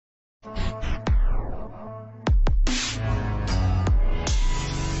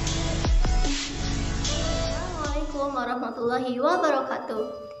warahmatullahi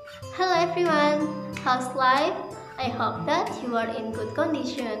wabarakatuh. Hello everyone, how's life? I hope that you are in good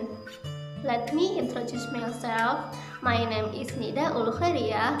condition. Let me introduce myself. My name is Nida'ul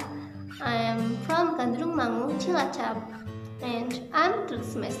Khoeriyah. I am from Gandrung Mangu, Cilacap, and I'm third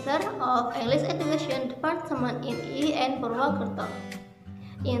semester of English Education Department in IAIN Purwokerto.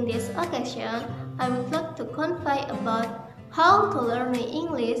 In this occasion, I would like to convey about how to learn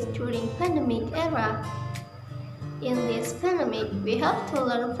English during pandemic era. In this pandemic, we have to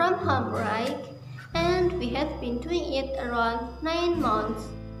learn from home, right? And we have been doing it around 9 months.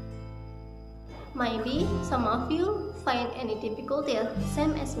 Maybe some of you find any difficulties,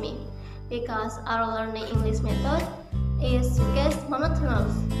 same as me, because our learning English method is gets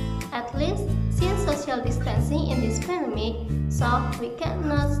monotonous. At least since social distancing in this pandemic, so we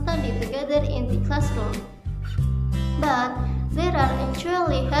cannot study together in the classroom. But there are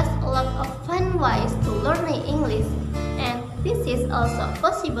actually has a lot of fun ways to learning English, and this is also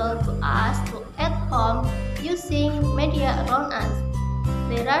possible to us to at home using media around us.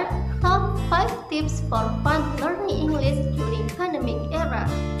 There are top 5 tips for fun learning English during pandemic era.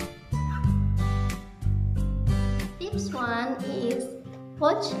 Tips 1 is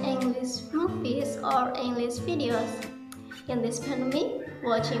watch English movies or English videos. In this pandemic,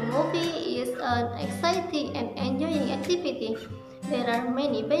 watching movie is an exciting and enjoying activity. There are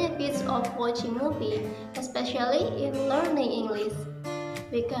many benefits of watching movie, especially in learning English.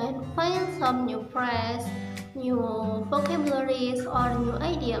 We can find some new phrases, new vocabularies, or new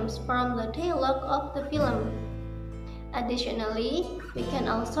idioms from the dialogue of the film. Additionally, we can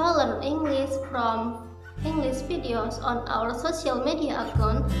also learn English from English videos on our social media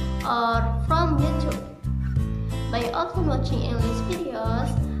account or from YouTube. By often watching English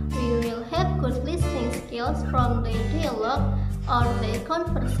videos, we will have good listening skills from their dialogue or their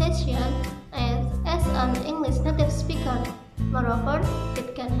conversation as an English native speaker. Moreover,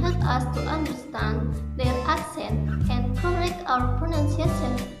 it can help us to understand their accent and correct our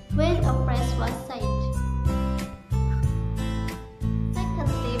pronunciation when a phrase was said.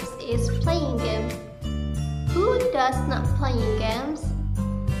 Second tip is playing games. Who does not playing games?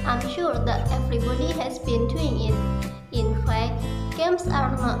 I'm sure that everybody has been doing it. In fact, games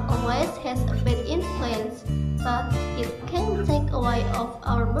are not always has a bad influence, but it can take away of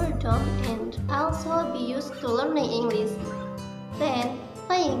our boredom and also be used to learning English. Then,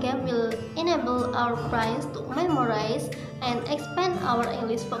 playing game will enable our brains to memorize and expand our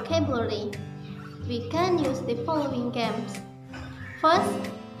English vocabulary. We can use the following games. First,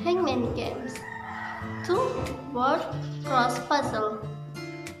 hangman games. 2. Word cross puzzle.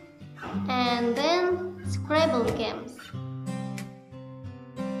 And then Scrabble games.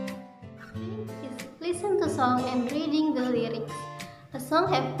 3 is listen to song and reading the lyrics. A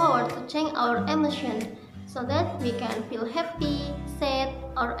song have power to change our emotion so that we can feel happy, sad,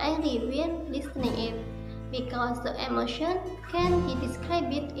 or angry when listening it, because the emotion can be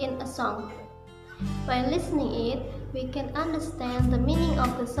described in a song. While listening it, we can understand the meaning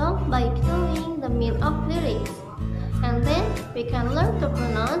of the song by knowing the meaning of lyrics. And then we can learn to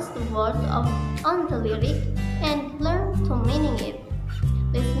pronounce the words on the lyric and learn to meaning it.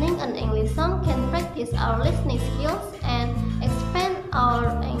 Listening an English song can practice our listening skills and expand our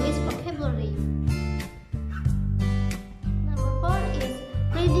English vocabulary. Number 4 is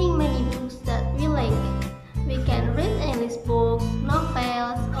reading many books that we like. We can read English books,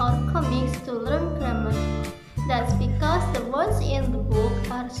 novels, or comics to learn grammar. That's because the words in the book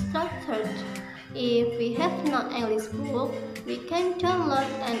are structured. If we have no English book, we can download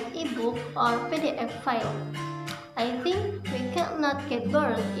an e-book or PDF file. I think we cannot get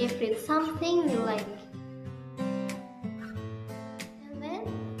bored if we read something we like. And then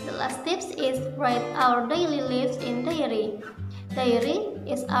the last tips is write our daily lives in diary. Diary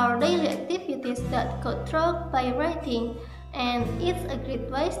is our daily activities that go through by writing, and it's a great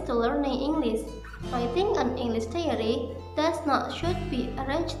way to learning English. Writing an English diary does not should be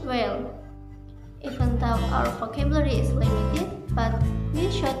arranged well. Even though our vocabulary is limited, but we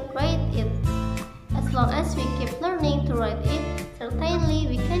should write it. As long as we keep learning to write it, certainly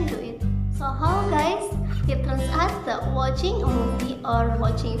we can do it. So how guys? It turns out that watching a movie or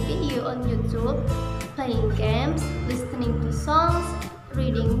watching video on YouTube, playing games, listening to songs,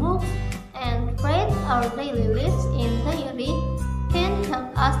 reading books, and write our daily lives in diary can help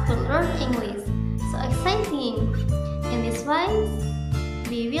us to learn English. So exciting! In this way,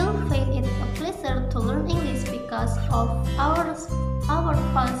 we will find it a pleasure to learn English because of our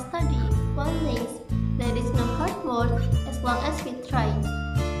fun study. One thing, there is no hard work as long as we try.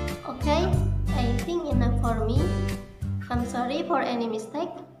 Okay, I think enough for me. I'm sorry for any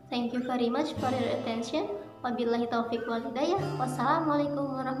mistake. Thank you very much for your attention. Wabillahi taufiq wal hidayah.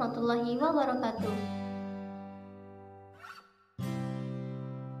 Wassalamualaikum warahmatullahi wabarakatuh.